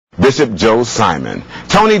Bishop Joe Simon,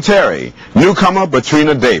 Tony Terry, newcomer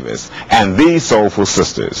Batrina Davis, and these soulful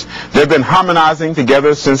sisters. They've been harmonizing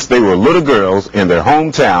together since they were little girls in their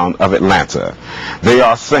hometown of Atlanta. They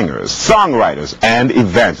are singers, songwriters, and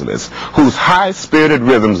evangelists whose high-spirited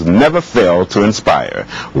rhythms never fail to inspire.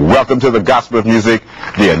 Welcome to the gospel of music,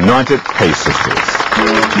 the Anointed Pace Sisters.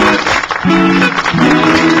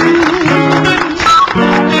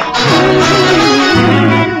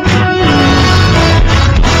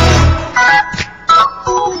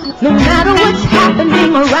 No matter what's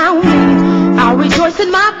happening around me, I'll rejoice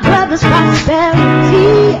in my brother's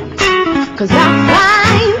prosperity, 'cause I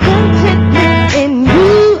find contentment in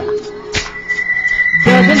you.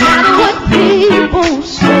 Doesn't matter what people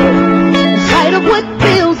say, in spite of what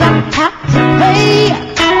bills I have to pay,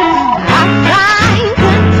 I find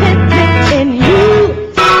contentment in you.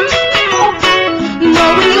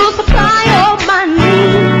 Knowing you'll supply all my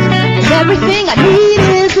needs, and everything I need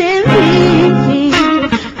is in me.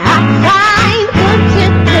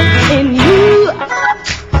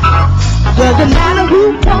 Doesn't matter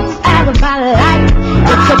who comes out of my life,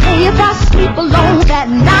 it's okay if I sleep alone that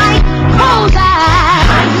night, 'cause I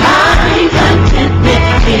find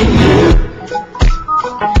contentment in you.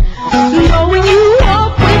 Knowing you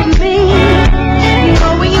walk with me,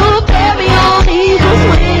 knowing you'll carry on eagle's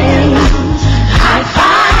wings, I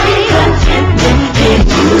find contentment in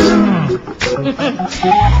you.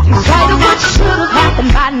 In spite of what should have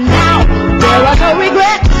happened by now, there are no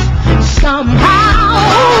regrets. Somehow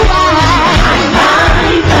I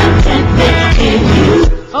find contentment in you.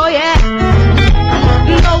 Oh yeah.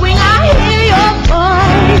 Knowing I hear your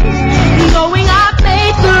voice, knowing I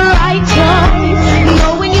made the right choice,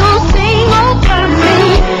 knowing you'll sing over me,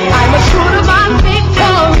 I'm assured of my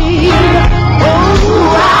victory. Oh,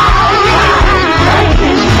 I find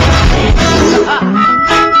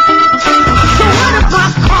so what if my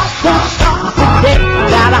heart don't stop today?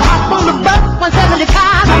 Got a hop on the bus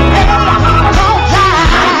 175.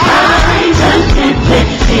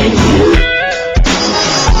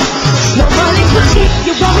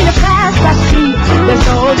 There's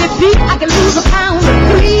no defeat, I can lose a pound or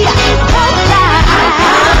 3. I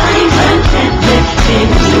find contentment in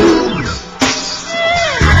you.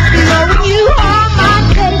 Knowing you are my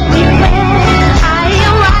daily bread, I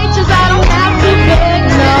am righteous, I don't have to beg,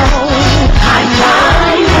 no. I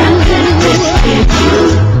find contentment in you.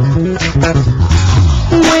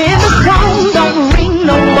 When the phone don't ring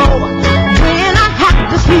no more, when I have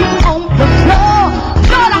to sleep on the floor,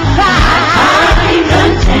 Lord, I find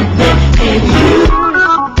contentment in you.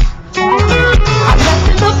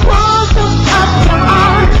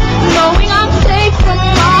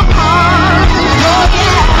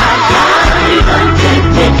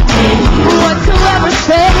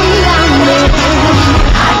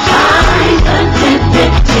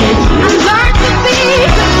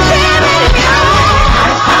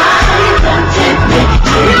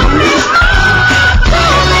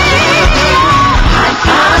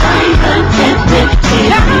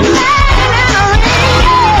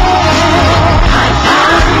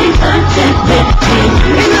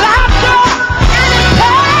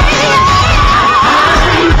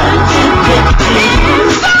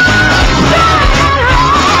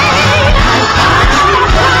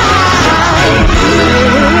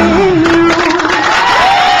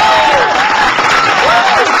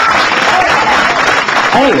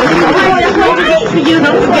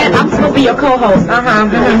 I'm supposed to be your co-host.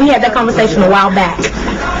 We had that conversation a while back.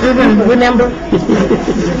 Remember?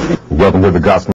 Welcome to the gospel.